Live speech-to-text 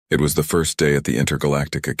It was the first day at the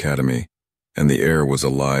Intergalactic Academy, and the air was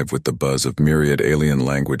alive with the buzz of myriad alien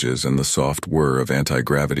languages and the soft whir of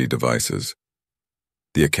anti-gravity devices.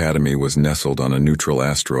 The Academy was nestled on a neutral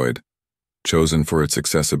asteroid, chosen for its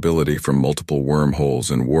accessibility from multiple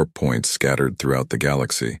wormholes and warp points scattered throughout the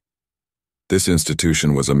galaxy. This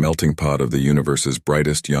institution was a melting pot of the universe's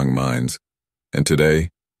brightest young minds, and today,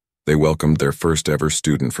 they welcomed their first ever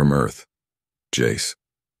student from Earth, Jace.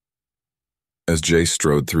 As Jace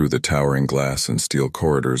strode through the towering glass and steel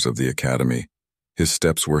corridors of the Academy, his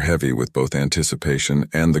steps were heavy with both anticipation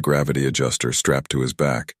and the gravity adjuster strapped to his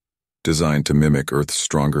back, designed to mimic Earth's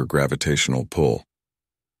stronger gravitational pull.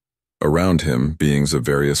 Around him, beings of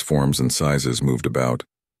various forms and sizes moved about.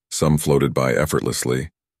 Some floated by effortlessly,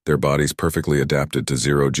 their bodies perfectly adapted to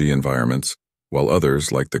zero-G environments, while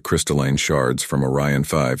others, like the crystalline shards from Orion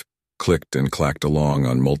 5, clicked and clacked along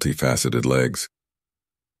on multifaceted legs.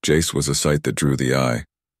 Jace was a sight that drew the eye,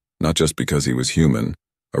 not just because he was human,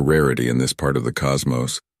 a rarity in this part of the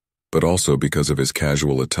cosmos, but also because of his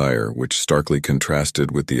casual attire, which starkly contrasted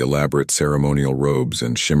with the elaborate ceremonial robes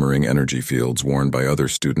and shimmering energy fields worn by other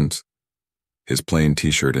students. His plain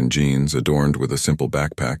t-shirt and jeans, adorned with a simple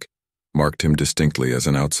backpack, marked him distinctly as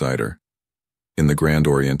an outsider. In the grand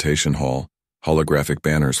orientation hall, holographic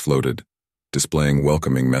banners floated, displaying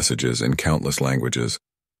welcoming messages in countless languages.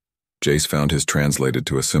 Jace found his translated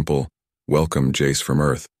to a simple, "Welcome, Jace from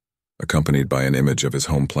Earth," accompanied by an image of his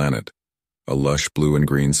home planet, a lush blue and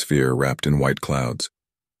green sphere wrapped in white clouds.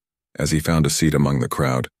 As he found a seat among the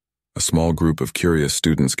crowd, a small group of curious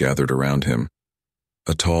students gathered around him.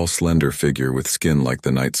 A tall, slender figure with skin like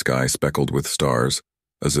the night sky speckled with stars,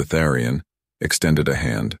 a Zetharian, extended a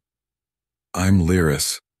hand. "I'm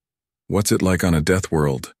Lyris. What's it like on a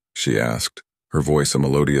Deathworld?" she asked, her voice a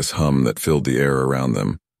melodious hum that filled the air around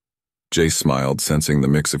them. Jace smiled, sensing the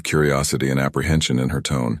mix of curiosity and apprehension in her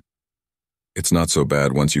tone. "It's not so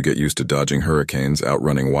bad once you get used to dodging hurricanes,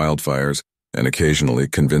 outrunning wildfires, and occasionally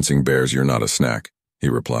convincing bears you're not a snack," he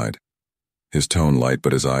replied, his tone light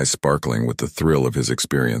but his eyes sparkling with the thrill of his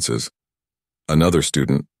experiences. Another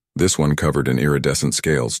student, this one covered in iridescent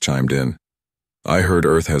scales, chimed in. "I heard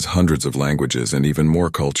Earth has hundreds of languages and even more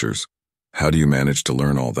cultures. How do you manage to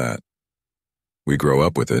learn all that?" "We grow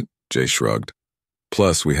up with it," Jay shrugged.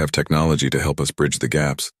 "Plus, we have technology to help us bridge the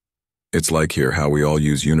gaps. It's like here how we all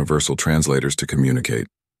use universal translators to communicate."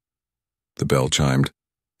 The bell chimed,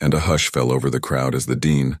 and a hush fell over the crowd as the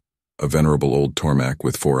dean, a venerable old Tormak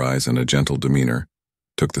with 4 eyes and a gentle demeanor,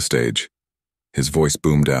 took the stage. His voice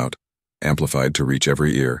boomed out, amplified to reach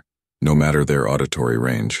every ear, no matter their auditory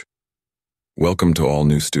range. "Welcome to all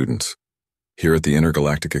new students. Here at the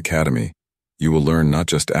Intergalactic Academy, you will learn not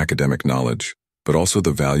just academic knowledge, but also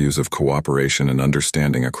the values of cooperation and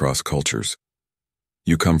understanding across cultures.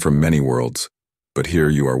 You come from many worlds, but here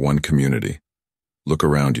you are one community. Look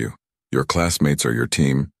around you. Your classmates are your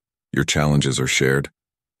team, your challenges are shared,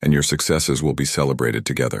 and your successes will be celebrated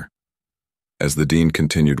together." As the dean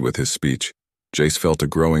continued with his speech, Jace felt a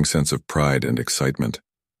growing sense of pride and excitement.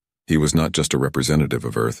 He was not just a representative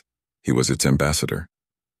of Earth, he was its ambassador.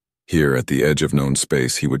 Here, at the edge of known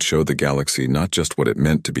space, he would show the galaxy not just what it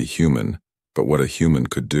meant to be human, but what a human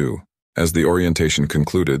could do. As the orientation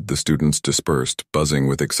concluded, the students dispersed, buzzing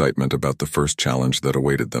with excitement about the first challenge that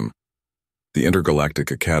awaited them. The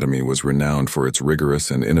Intergalactic Academy was renowned for its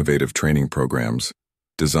rigorous and innovative training programs,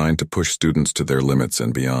 designed to push students to their limits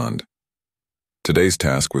and beyond. Today's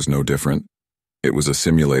task was no different. It was a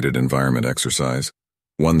simulated environment exercise,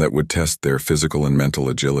 one that would test their physical and mental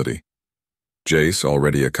agility. Jace,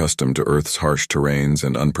 already accustomed to Earth's harsh terrains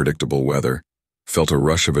and unpredictable weather, felt a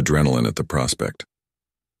rush of adrenaline at the prospect.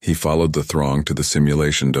 He followed the throng to the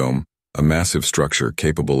simulation dome, a massive structure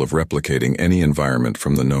capable of replicating any environment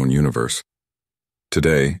from the known universe.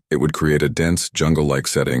 Today, it would create a dense, jungle-like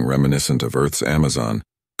setting reminiscent of Earth's Amazon,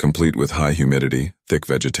 complete with high humidity, thick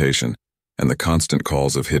vegetation, and the constant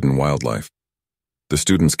calls of hidden wildlife. The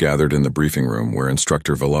students gathered in the briefing room where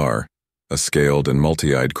Instructor Valar, a scaled and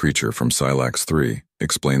multi-eyed creature from Silax 3,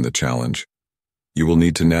 explained the challenge. You will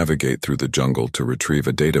need to navigate through the jungle to retrieve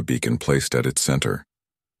a data beacon placed at its center.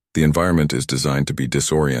 The environment is designed to be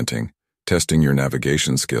disorienting, testing your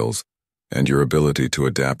navigation skills and your ability to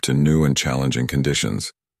adapt to new and challenging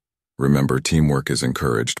conditions. Remember, teamwork is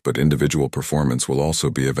encouraged, but individual performance will also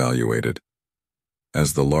be evaluated.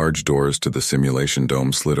 As the large doors to the simulation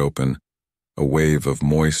dome slid open, a wave of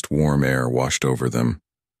moist, warm air washed over them.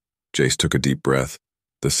 Jace took a deep breath,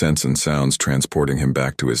 the scents and sounds transporting him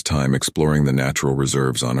back to his time exploring the natural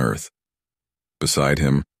reserves on Earth. Beside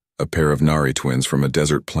him, a pair of Nari twins from a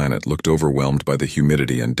desert planet looked overwhelmed by the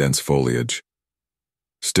humidity and dense foliage.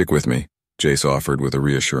 "Stick with me," Jace offered with a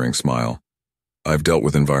reassuring smile. "I've dealt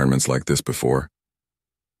with environments like this before."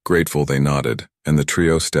 Grateful, they nodded, and the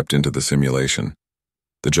trio stepped into the simulation.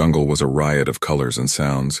 The jungle was a riot of colors and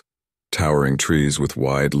sounds. Towering trees with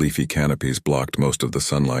wide, leafy canopies blocked most of the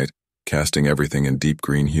sunlight, casting everything in deep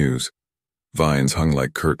green hues. Vines hung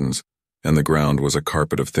like curtains, and the ground was a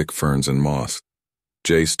carpet of thick ferns and moss.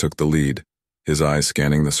 Jace took the lead, his eyes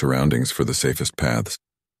scanning the surroundings for the safest paths.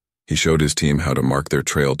 He showed his team how to mark their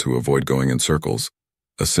trail to avoid going in circles,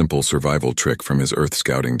 a simple survival trick from his Earth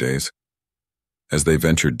scouting days. As they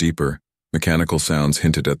ventured deeper, mechanical sounds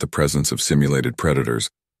hinted at the presence of simulated predators,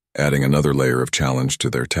 adding another layer of challenge to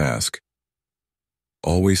their task.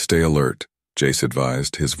 "Always stay alert," Jace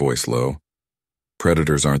advised, his voice low.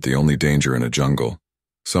 "Predators aren't the only danger in a jungle.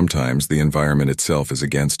 Sometimes the environment itself is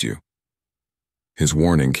against you." His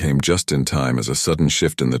warning came just in time as a sudden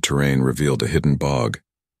shift in the terrain revealed a hidden bog.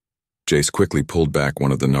 Jace quickly pulled back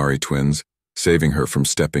one of the Nari twins, saving her from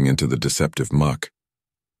stepping into the deceptive muck.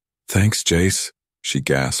 "Thanks, Jace," she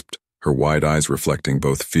gasped, her wide eyes reflecting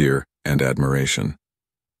both fear and admiration.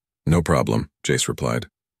 "No problem," Jace replied.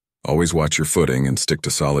 "Always watch your footing and stick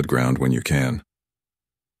to solid ground when you can."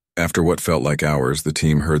 After what felt like hours, the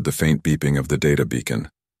team heard the faint beeping of the data beacon.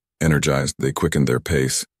 Energized, they quickened their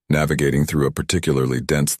pace, navigating through a particularly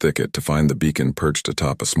dense thicket to find the beacon perched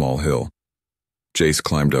atop a small hill. Jace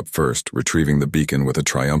climbed up first, retrieving the beacon with a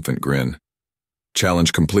triumphant grin.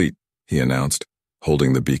 "Challenge complete," he announced,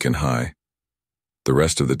 holding the beacon high. The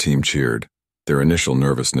rest of the team cheered, their initial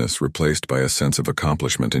nervousness replaced by a sense of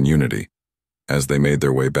accomplishment and unity. As they made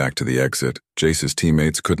their way back to the exit, Jace's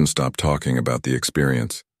teammates couldn't stop talking about the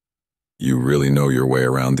experience. "You really know your way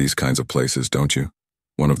around these kinds of places, don't you?"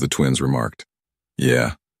 one of the twins remarked.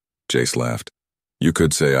 "Yeah," Jace laughed. "You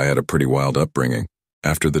could say I had a pretty wild upbringing."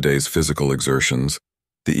 After the day's physical exertions,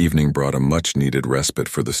 the evening brought a much-needed respite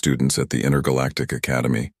for the students at the Intergalactic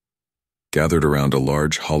Academy. Gathered around a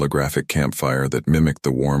large holographic campfire that mimicked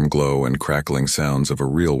the warm glow and crackling sounds of a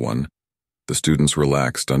real one, the students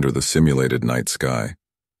relaxed under the simulated night sky.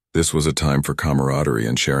 This was a time for camaraderie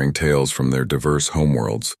and sharing tales from their diverse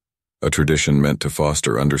homeworlds, a tradition meant to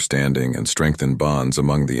foster understanding and strengthen bonds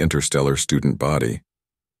among the interstellar student body.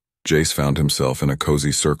 Jace found himself in a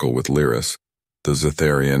cozy circle with Lyris, the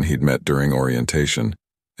Zetharian he'd met during orientation,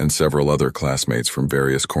 and several other classmates from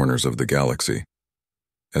various corners of the galaxy.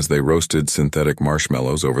 As they roasted synthetic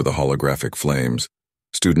marshmallows over the holographic flames,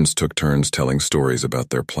 students took turns telling stories about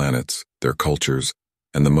their planets, their cultures,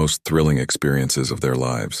 and the most thrilling experiences of their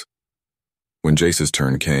lives. When Jace's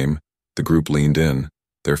turn came, the group leaned in,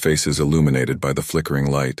 their faces illuminated by the flickering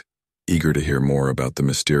light, eager to hear more about the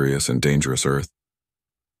mysterious and dangerous Earth.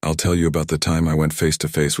 "I'll tell you about the time I went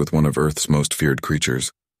face-to-face with one of Earth's most feared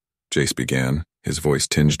creatures," Jace began, his voice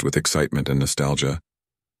tinged with excitement and nostalgia.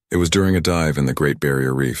 "It was during a dive in the Great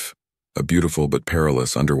Barrier Reef, a beautiful but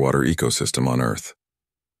perilous underwater ecosystem on Earth."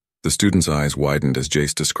 The students' eyes widened as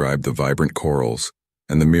Jace described the vibrant corals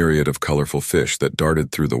and the myriad of colorful fish that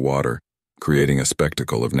darted through the water, creating a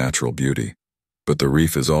spectacle of natural beauty. But the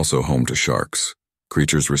reef is also home to sharks,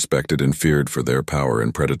 creatures respected and feared for their power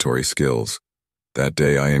and predatory skills. That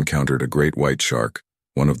day I encountered a great white shark,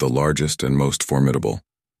 one of the largest and most formidable.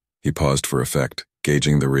 He paused for effect,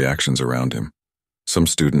 gauging the reactions around him. Some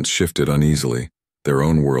students shifted uneasily, their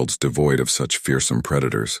own worlds devoid of such fearsome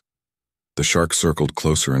predators. The shark circled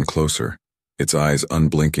closer and closer, its eyes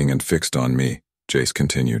unblinking and fixed on me, Jace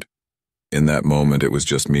continued. In that moment it was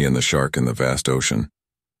just me and the shark in the vast ocean.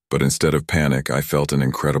 But instead of panic, I felt an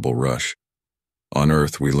incredible rush. On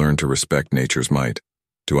Earth, we learn to respect nature's might,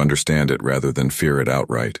 to understand it rather than fear it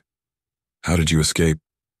outright. "How did you escape?"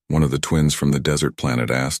 one of the twins from the desert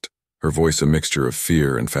planet asked, her voice a mixture of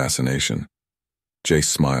fear and fascination. Jace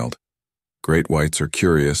smiled. "Great whites are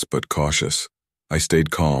curious but cautious. I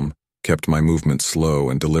stayed calm, kept my movements slow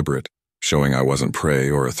and deliberate, showing I wasn't prey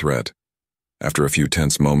or a threat. After a few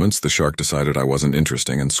tense moments, the shark decided I wasn't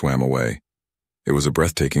interesting and swam away. It was a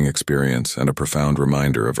breathtaking experience and a profound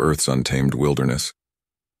reminder of Earth's untamed wilderness."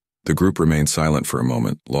 The group remained silent for a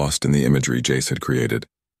moment, lost in the imagery Jace had created.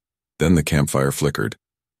 Then the campfire flickered,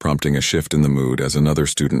 prompting a shift in the mood as another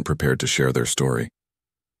student prepared to share their story.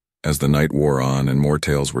 As the night wore on and more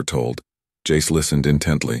tales were told, Jace listened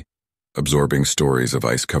intently, absorbing stories of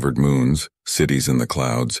ice-covered moons, cities in the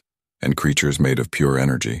clouds, and creatures made of pure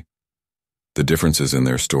energy. The differences in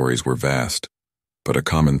their stories were vast, but a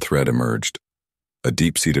common thread emerged, a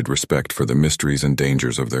deep-seated respect for the mysteries and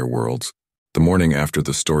dangers of their worlds. The morning after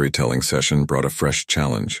the storytelling session brought a fresh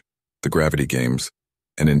challenge, the gravity games,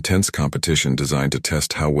 an intense competition designed to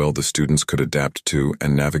test how well the students could adapt to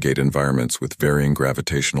and navigate environments with varying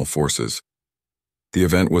gravitational forces. The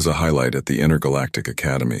event was a highlight at the Intergalactic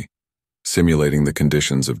Academy, simulating the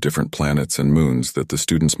conditions of different planets and moons that the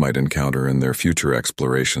students might encounter in their future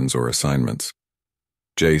explorations or assignments.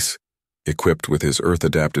 Jace, equipped with his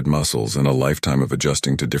Earth-adapted muscles and a lifetime of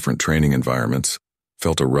adjusting to different training environments,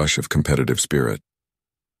 felt a rush of competitive spirit.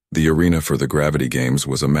 The arena for the gravity games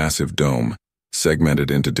was a massive dome,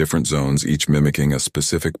 segmented into different zones, each mimicking a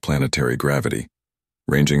specific planetary gravity,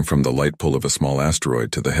 ranging from the light pull of a small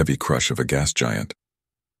asteroid to the heavy crush of a gas giant.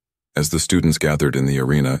 As the students gathered in the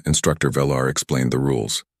arena, Instructor Velar explained the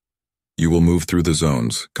rules. You will move through the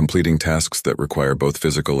zones, completing tasks that require both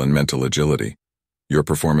physical and mental agility. Your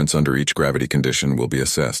performance under each gravity condition will be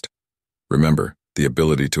assessed. Remember, the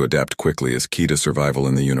ability to adapt quickly is key to survival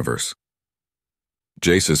in the universe.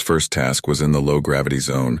 Jace's first task was in the low-gravity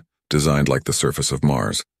zone, designed like the surface of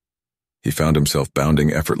Mars. He found himself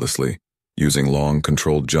bounding effortlessly, using long,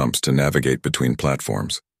 controlled jumps to navigate between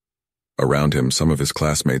platforms. Around him, some of his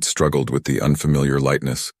classmates struggled with the unfamiliar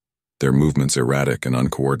lightness, their movements erratic and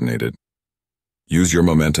uncoordinated. Use your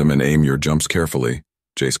momentum and aim your jumps carefully,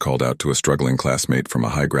 Jace called out to a struggling classmate from a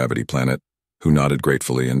high-gravity planet, who nodded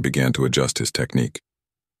gratefully and began to adjust his technique.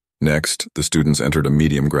 Next, the students entered a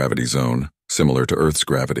medium-gravity zone, similar to Earth's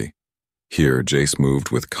gravity. Here, Jace moved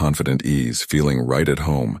with confident ease, feeling right at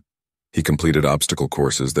home. He completed obstacle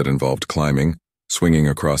courses that involved climbing, swinging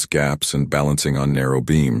across gaps, and balancing on narrow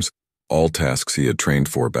beams, all tasks he had trained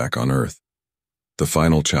for back on Earth. The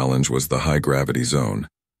final challenge was the high-gravity zone,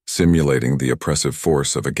 simulating the oppressive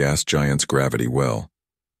force of a gas giant's gravity well.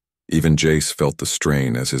 Even Jace felt the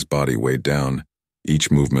strain as his body weighed down,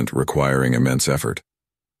 each movement requiring immense effort.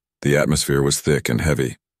 The atmosphere was thick and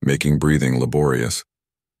heavy, making breathing laborious.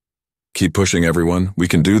 "Keep pushing, everyone. We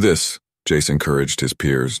can do this," Jace encouraged his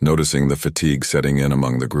peers, noticing the fatigue setting in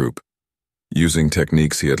among the group. Using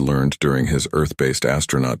techniques he had learned during his Earth-based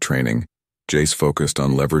astronaut training, Jace focused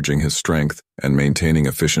on leveraging his strength and maintaining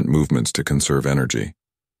efficient movements to conserve energy.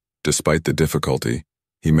 Despite the difficulty,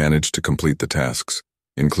 he managed to complete the tasks,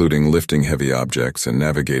 including lifting heavy objects and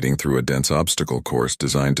navigating through a dense obstacle course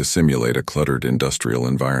designed to simulate a cluttered industrial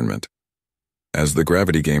environment. As the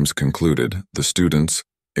gravity games concluded, the students,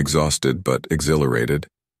 exhausted but exhilarated,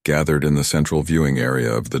 gathered in the central viewing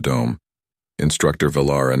area of the dome. Instructor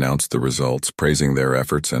Velar announced the results, praising their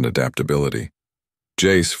efforts and adaptability.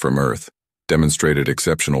 Jace, from Earth, demonstrated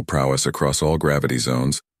exceptional prowess across all gravity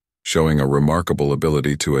zones, showing a remarkable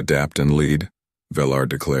ability to adapt and lead, Velar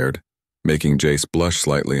declared, making Jace blush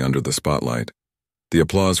slightly under the spotlight. The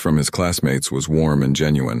applause from his classmates was warm and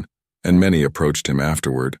genuine, and many approached him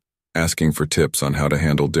afterward, asking for tips on how to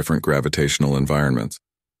handle different gravitational environments.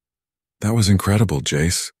 "That was incredible,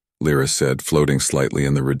 Jace," Lyris said, floating slightly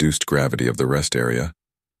in the reduced gravity of the rest area.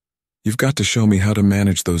 "You've got to show me how to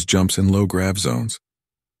manage those jumps in low grav zones."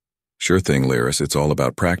 "Sure thing, Lyris. It's all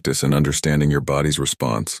about practice and understanding your body's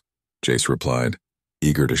response," Jace replied,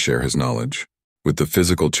 eager to share his knowledge. With the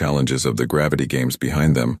physical challenges of the gravity games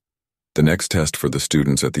behind them, the next test for the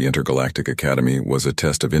students at the Intergalactic Academy was a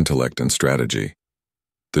test of intellect and strategy.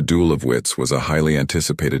 The Duel of Wits was a highly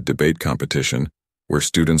anticipated debate competition where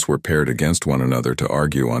students were paired against one another to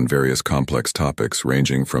argue on various complex topics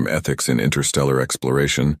ranging from ethics in interstellar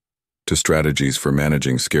exploration to strategies for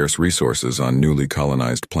managing scarce resources on newly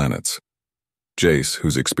colonized planets. Jace,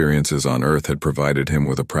 whose experiences on Earth had provided him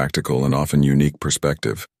with a practical and often unique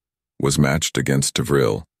perspective, was matched against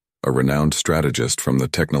Tavril, a renowned strategist from the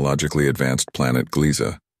technologically advanced planet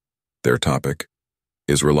Gliza. Their topic: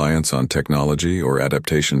 is reliance on technology or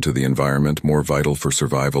adaptation to the environment more vital for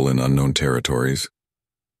survival in unknown territories?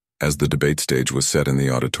 As the debate stage was set in the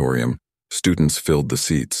auditorium, students filled the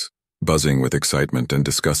seats, buzzing with excitement and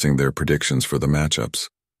discussing their predictions for the matchups.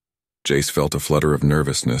 Jace felt a flutter of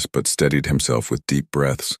nervousness but steadied himself with deep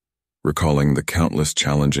breaths, recalling the countless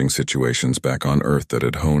challenging situations back on Earth that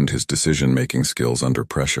had honed his decision-making skills under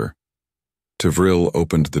pressure. Tavril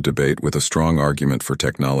opened the debate with a strong argument for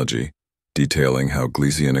technology, detailing how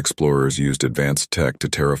Glizian explorers used advanced tech to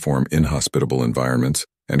terraform inhospitable environments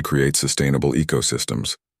and create sustainable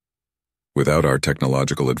ecosystems. Without our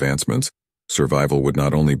technological advancements, survival would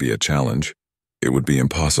not only be a challenge, it would be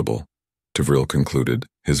impossible, Tavril concluded,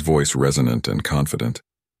 his voice resonant and confident.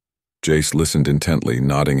 Jace listened intently,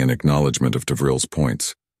 nodding in acknowledgement of Tavril's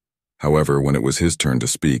points. However, when it was his turn to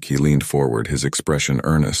speak, he leaned forward, his expression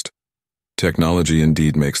earnest. Technology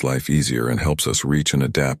indeed makes life easier and helps us reach and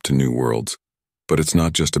adapt to new worlds. But it's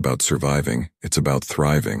not just about surviving, it's about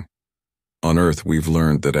thriving. On Earth, we've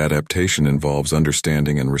learned that adaptation involves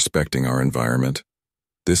understanding and respecting our environment.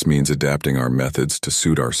 This means adapting our methods to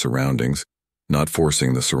suit our surroundings, not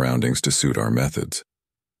forcing the surroundings to suit our methods.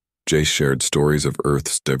 Jace shared stories of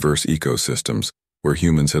Earth's diverse ecosystems, where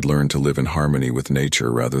humans had learned to live in harmony with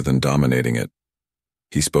nature rather than dominating it.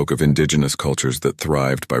 He spoke of indigenous cultures that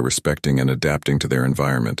thrived by respecting and adapting to their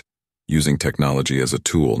environment, using technology as a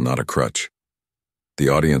tool, not a crutch. The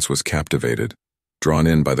audience was captivated, drawn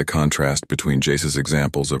in by the contrast between Jace's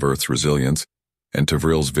examples of Earth's resilience and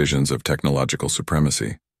Tavril's visions of technological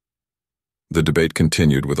supremacy. The debate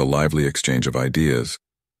continued with a lively exchange of ideas,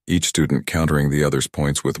 each student countering the other's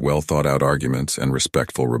points with well-thought-out arguments and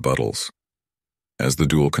respectful rebuttals. As the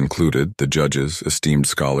duel concluded, the judges, esteemed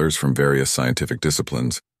scholars from various scientific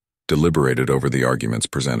disciplines, deliberated over the arguments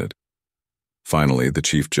presented. Finally, the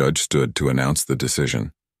chief judge stood to announce the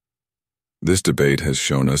decision. This debate has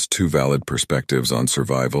shown us two valid perspectives on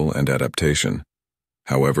survival and adaptation.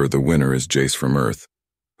 However, the winner is Jace from Earth,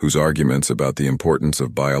 whose arguments about the importance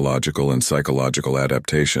of biological and psychological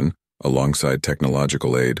adaptation, alongside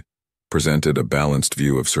technological aid, presented a balanced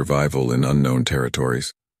view of survival in unknown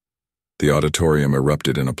territories. The auditorium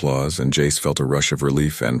erupted in applause, and Jace felt a rush of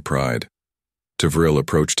relief and pride. Tavril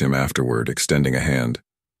approached him afterward, extending a hand.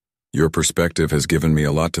 "Your perspective has given me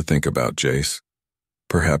a lot to think about, Jace.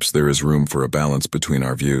 Perhaps there is room for a balance between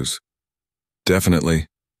our views." "Definitely,"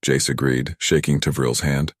 Jace agreed, shaking Tavril's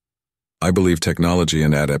hand. "I believe technology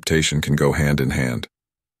and adaptation can go hand in hand."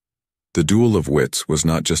 The duel of wits was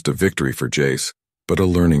not just a victory for Jace, but a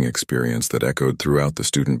learning experience that echoed throughout the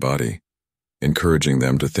student body, encouraging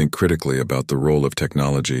them to think critically about the role of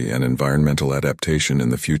technology and environmental adaptation in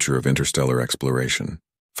the future of interstellar exploration.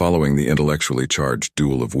 Following the intellectually charged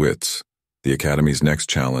duel of wits, the Academy's next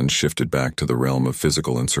challenge shifted back to the realm of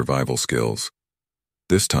physical and survival skills.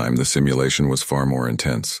 This time, the simulation was far more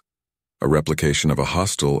intense, a replication of a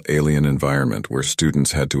hostile alien environment where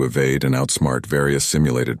students had to evade and outsmart various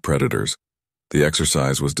simulated predators. The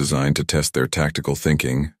exercise was designed to test their tactical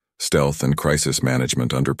thinking, stealth, and crisis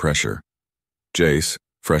management under pressure. Jace,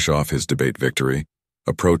 fresh off his debate victory,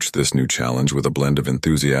 approached this new challenge with a blend of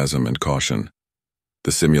enthusiasm and caution.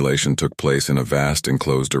 The simulation took place in a vast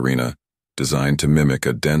enclosed arena, designed to mimic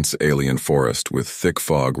a dense alien forest with thick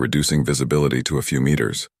fog reducing visibility to a few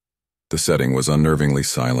meters. The setting was unnervingly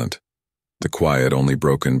silent, the quiet only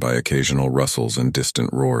broken by occasional rustles and distant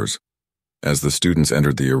roars. As the students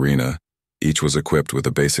entered the arena, each was equipped with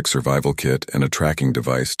a basic survival kit and a tracking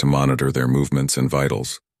device to monitor their movements and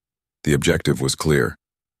vitals. The objective was clear: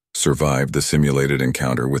 survive the simulated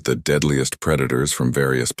encounter with the deadliest predators from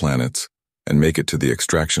various planets, and make it to the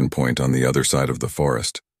extraction point on the other side of the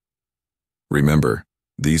forest. Remember,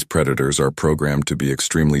 these predators are programmed to be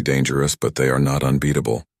extremely dangerous, but they are not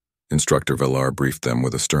unbeatable. Instructor Velar briefed them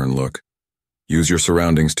with a stern look. Use your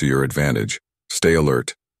surroundings to your advantage, stay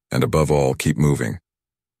alert, and above all, keep moving.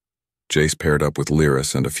 Jace paired up with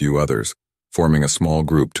Lyris and a few others, forming a small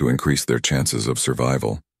group to increase their chances of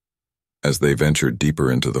survival. As they ventured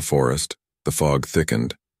deeper into the forest, the fog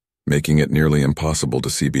thickened, making it nearly impossible to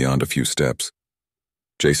see beyond a few steps.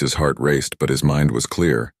 Jace's heart raced, but his mind was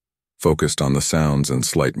clear, focused on the sounds and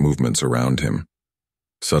slight movements around him.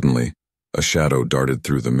 Suddenly, a shadow darted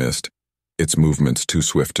through the mist, its movements too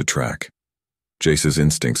swift to track. Jace's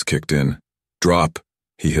instincts kicked in. "Drop!"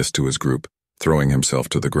 he hissed to his group, throwing himself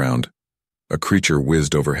to the ground. A creature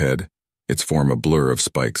whizzed overhead, its form a blur of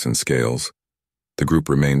spikes and scales. The group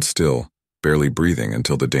remained still, barely breathing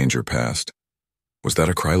until the danger passed. "Was that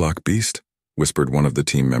a Krylok beast?" whispered one of the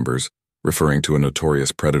team members, referring to a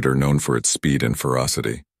notorious predator known for its speed and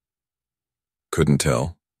ferocity. "Couldn't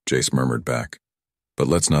tell," Jace murmured back. "But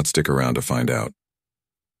let's not stick around to find out."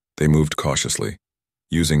 They moved cautiously,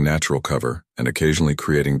 using natural cover and occasionally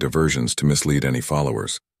creating diversions to mislead any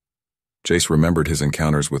followers. Jace remembered his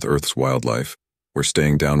encounters with Earth's wildlife, where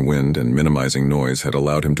staying downwind and minimizing noise had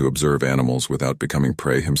allowed him to observe animals without becoming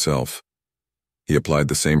prey himself. He applied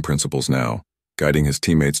the same principles now, guiding his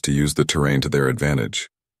teammates to use the terrain to their advantage.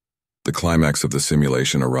 The climax of the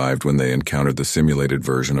simulation arrived when they encountered the simulated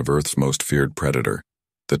version of Earth's most feared predator,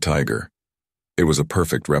 the tiger. It was a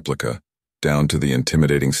perfect replica, down to the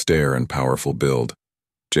intimidating stare and powerful build.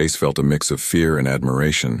 Jace felt a mix of fear and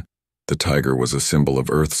admiration. The tiger was a symbol of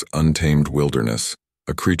Earth's untamed wilderness,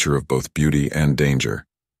 a creature of both beauty and danger.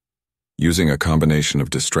 Using a combination of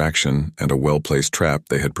distraction and a well-placed trap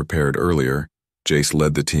they had prepared earlier, Jace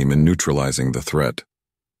led the team in neutralizing the threat.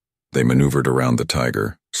 They maneuvered around the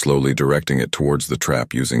tiger, slowly directing it towards the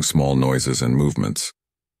trap using small noises and movements.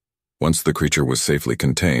 Once the creature was safely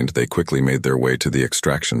contained, they quickly made their way to the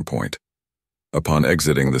extraction point. Upon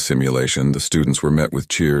exiting the simulation, the students were met with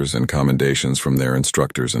cheers and commendations from their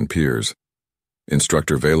instructors and peers.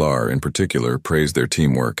 Instructor Velar, in particular, praised their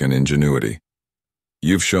teamwork and ingenuity.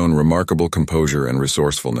 "You've shown remarkable composure and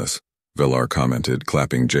resourcefulness," Velar commented,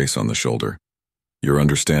 clapping Jace on the shoulder. Your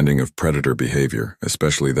understanding of predator behavior,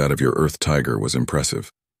 especially that of your Earth tiger, was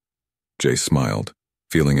impressive. Jace smiled,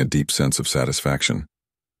 feeling a deep sense of satisfaction.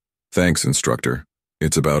 Thanks, instructor.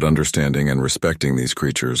 It's about understanding and respecting these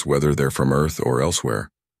creatures, whether they're from Earth or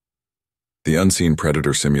elsewhere. The unseen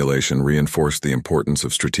predator simulation reinforced the importance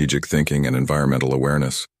of strategic thinking and environmental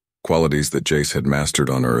awareness, qualities that Jace had mastered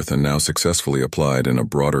on Earth and now successfully applied in a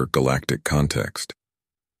broader galactic context.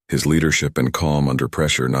 His leadership and calm under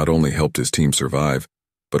pressure not only helped his team survive,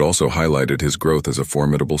 but also highlighted his growth as a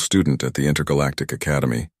formidable student at the Intergalactic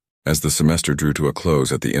Academy. As the semester drew to a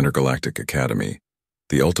close at the Intergalactic Academy,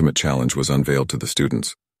 the ultimate challenge was unveiled to the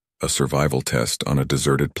students, a survival test on a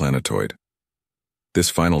deserted planetoid. This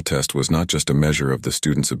final test was not just a measure of the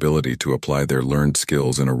students' ability to apply their learned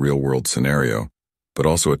skills in a real-world scenario, but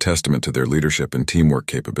also a testament to their leadership and teamwork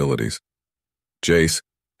capabilities. Jace,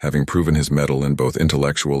 having proven his mettle in both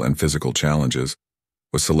intellectual and physical challenges,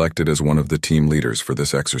 was selected as one of the team leaders for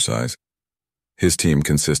this exercise. His team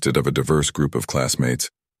consisted of a diverse group of classmates,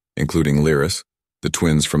 including Lyris, the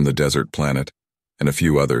twins from the desert planet, and a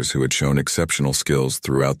few others who had shown exceptional skills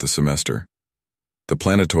throughout the semester. The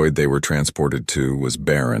planetoid they were transported to was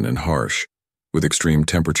barren and harsh, with extreme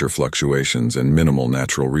temperature fluctuations and minimal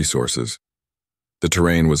natural resources. The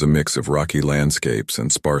terrain was a mix of rocky landscapes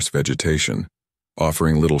and sparse vegetation,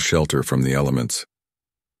 offering little shelter from the elements.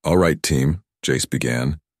 "All right, team," Jace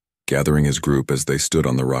began, gathering his group as they stood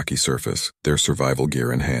on the rocky surface, their survival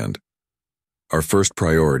gear in hand. "Our first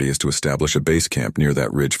priority is to establish a base camp near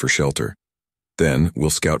that ridge for shelter. Then, we'll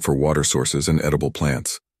scout for water sources and edible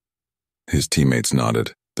plants." His teammates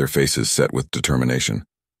nodded, their faces set with determination.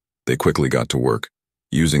 They quickly got to work,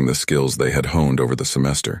 using the skills they had honed over the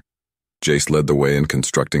semester. Jace led the way in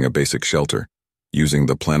constructing a basic shelter, using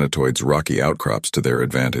the planetoid's rocky outcrops to their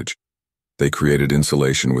advantage. They created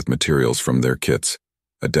insulation with materials from their kits,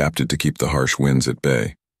 adapted to keep the harsh winds at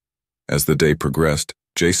bay. As the day progressed,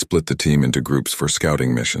 Jace split the team into groups for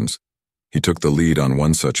scouting missions. He took the lead on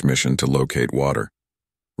one such mission to locate water.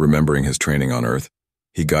 Remembering his training on Earth,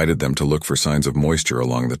 he guided them to look for signs of moisture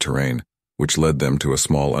along the terrain, which led them to a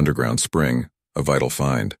small underground spring, a vital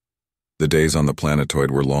find. The days on the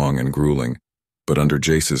planetoid were long and grueling, but under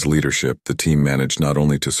Jace's leadership, the team managed not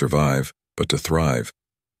only to survive, but to thrive.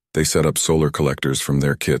 They set up solar collectors from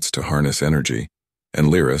their kits to harness energy, and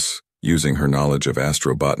Lyris, using her knowledge of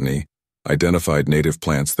astrobotany, identified native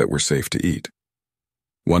plants that were safe to eat.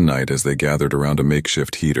 One night, as they gathered around a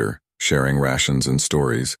makeshift heater, sharing rations and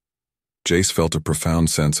stories, Jace felt a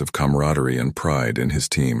profound sense of camaraderie and pride in his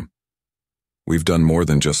team. "We've done more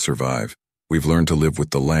than just survive. We've learned to live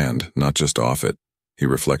with the land, not just off it," he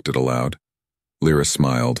reflected aloud. Lyris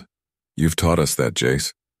smiled. "You've taught us that,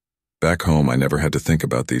 Jace. Back home, I never had to think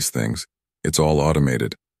about these things. It's all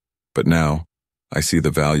automated. But now, I see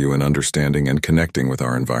the value in understanding and connecting with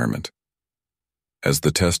our environment." As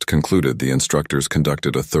the test concluded, the instructors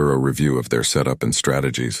conducted a thorough review of their setup and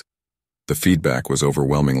strategies. The feedback was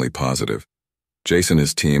overwhelmingly positive. Jace and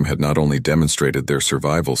his team had not only demonstrated their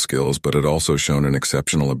survival skills, but had also shown an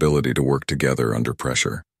exceptional ability to work together under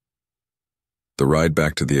pressure. The ride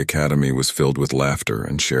back to the academy was filled with laughter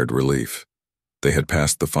and shared relief. They had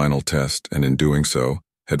passed the final test, and in doing so,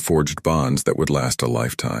 had forged bonds that would last a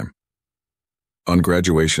lifetime. On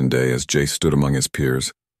graduation day, as Jace stood among his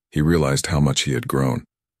peers, he realized how much he had grown.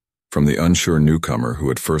 From the unsure newcomer who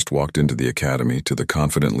had first walked into the academy to the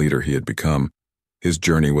confident leader he had become, his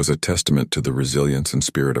journey was a testament to the resilience and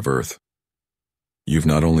spirit of Earth. "You've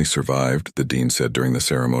not only survived," the dean said during the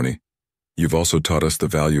ceremony, "you've also taught us the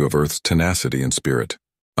value of Earth's tenacity and spirit."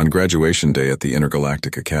 On graduation day at the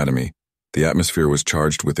Intergalactic Academy, the atmosphere was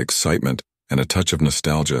charged with excitement and a touch of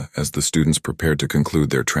nostalgia as the students prepared to conclude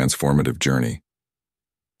their transformative journey.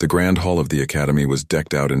 The Grand Hall of the Academy was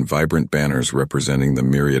decked out in vibrant banners representing the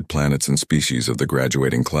myriad planets and species of the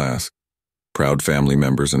graduating class. Proud family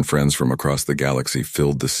members and friends from across the galaxy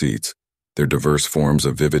filled the seats, their diverse forms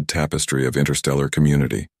a vivid tapestry of interstellar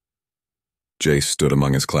community. Jace stood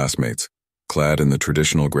among his classmates, clad in the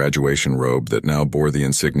traditional graduation robe that now bore the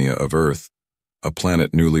insignia of Earth, a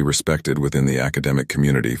planet newly respected within the academic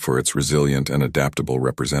community for its resilient and adaptable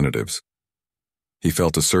representatives. He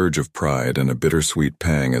felt a surge of pride and a bittersweet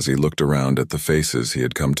pang as he looked around at the faces he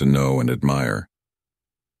had come to know and admire.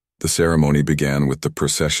 The ceremony began with the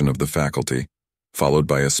procession of the faculty, followed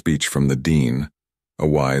by a speech from the dean, a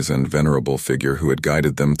wise and venerable figure who had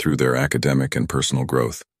guided them through their academic and personal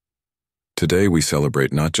growth. "Today we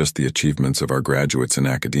celebrate not just the achievements of our graduates in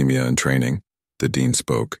academia and training," the dean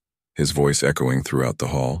spoke, his voice echoing throughout the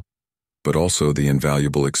hall, "but also the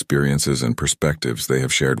invaluable experiences and perspectives they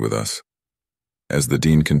have shared with us." As the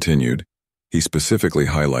dean continued, He specifically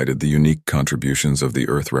highlighted the unique contributions of the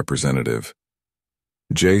Earth representative.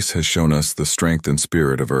 Jace has shown us the strength and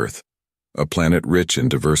spirit of Earth, a planet rich in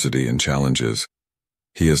diversity and challenges.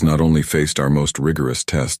 He has not only faced our most rigorous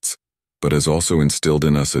tests, but has also instilled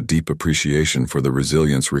in us a deep appreciation for the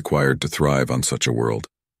resilience required to thrive on such a world.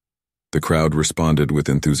 The crowd responded with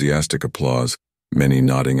enthusiastic applause, many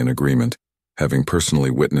nodding in agreement, having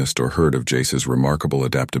personally witnessed or heard of Jace's remarkable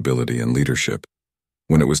adaptability and leadership.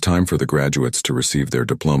 When it was time for the graduates to receive their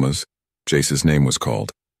diplomas, Jace's name was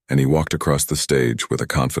called, and he walked across the stage with a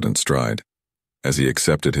confident stride. As he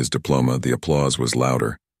accepted his diploma, the applause was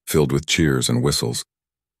louder, filled with cheers and whistles.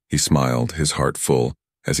 He smiled, his heart full,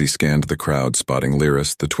 as he scanned the crowd, spotting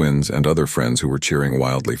Lyris, the twins, and other friends who were cheering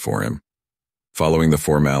wildly for him. Following the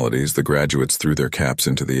formalities, the graduates threw their caps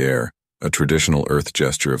into the air, a traditional Earth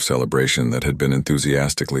gesture of celebration that had been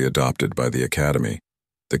enthusiastically adopted by the Academy.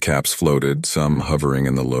 The caps floated, some hovering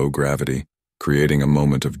in the low gravity, creating a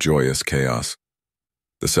moment of joyous chaos.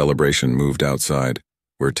 The celebration moved outside,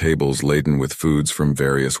 where tables laden with foods from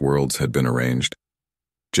various worlds had been arranged.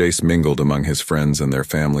 Jace mingled among his friends and their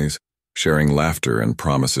families, sharing laughter and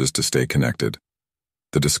promises to stay connected.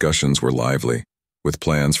 The discussions were lively, with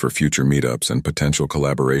plans for future meetups and potential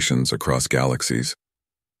collaborations across galaxies.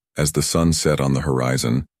 As the sun set on the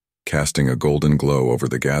horizon, casting a golden glow over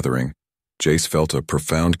the gathering, Jace felt a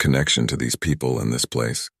profound connection to these people and this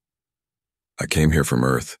place. "I came here from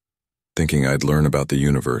Earth, thinking I'd learn about the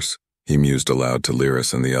universe," he mused aloud to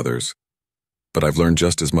Lyris and the others. "But I've learned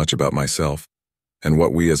just as much about myself, and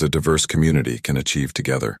what we as a diverse community can achieve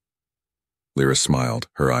together." Lyris smiled,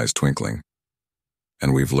 her eyes twinkling.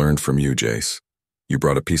 "And we've learned from you, Jace. You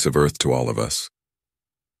brought a piece of Earth to all of us."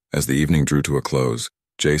 As the evening drew to a close,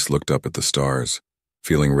 Jace looked up at the stars,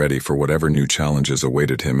 feeling ready for whatever new challenges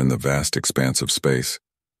awaited him in the vast expanse of space.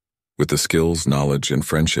 With the skills, knowledge, and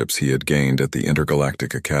friendships he had gained at the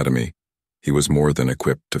Intergalactic Academy, he was more than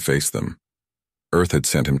equipped to face them. Earth had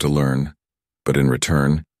sent him to learn, but in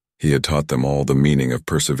return, he had taught them all the meaning of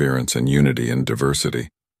perseverance and unity in diversity.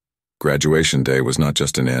 Graduation day was not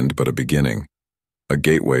just an end, but a beginning, a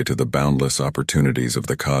gateway to the boundless opportunities of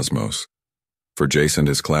the cosmos. For Jace and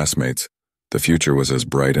his classmates, the future was as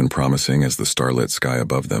bright and promising as the starlit sky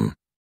above them.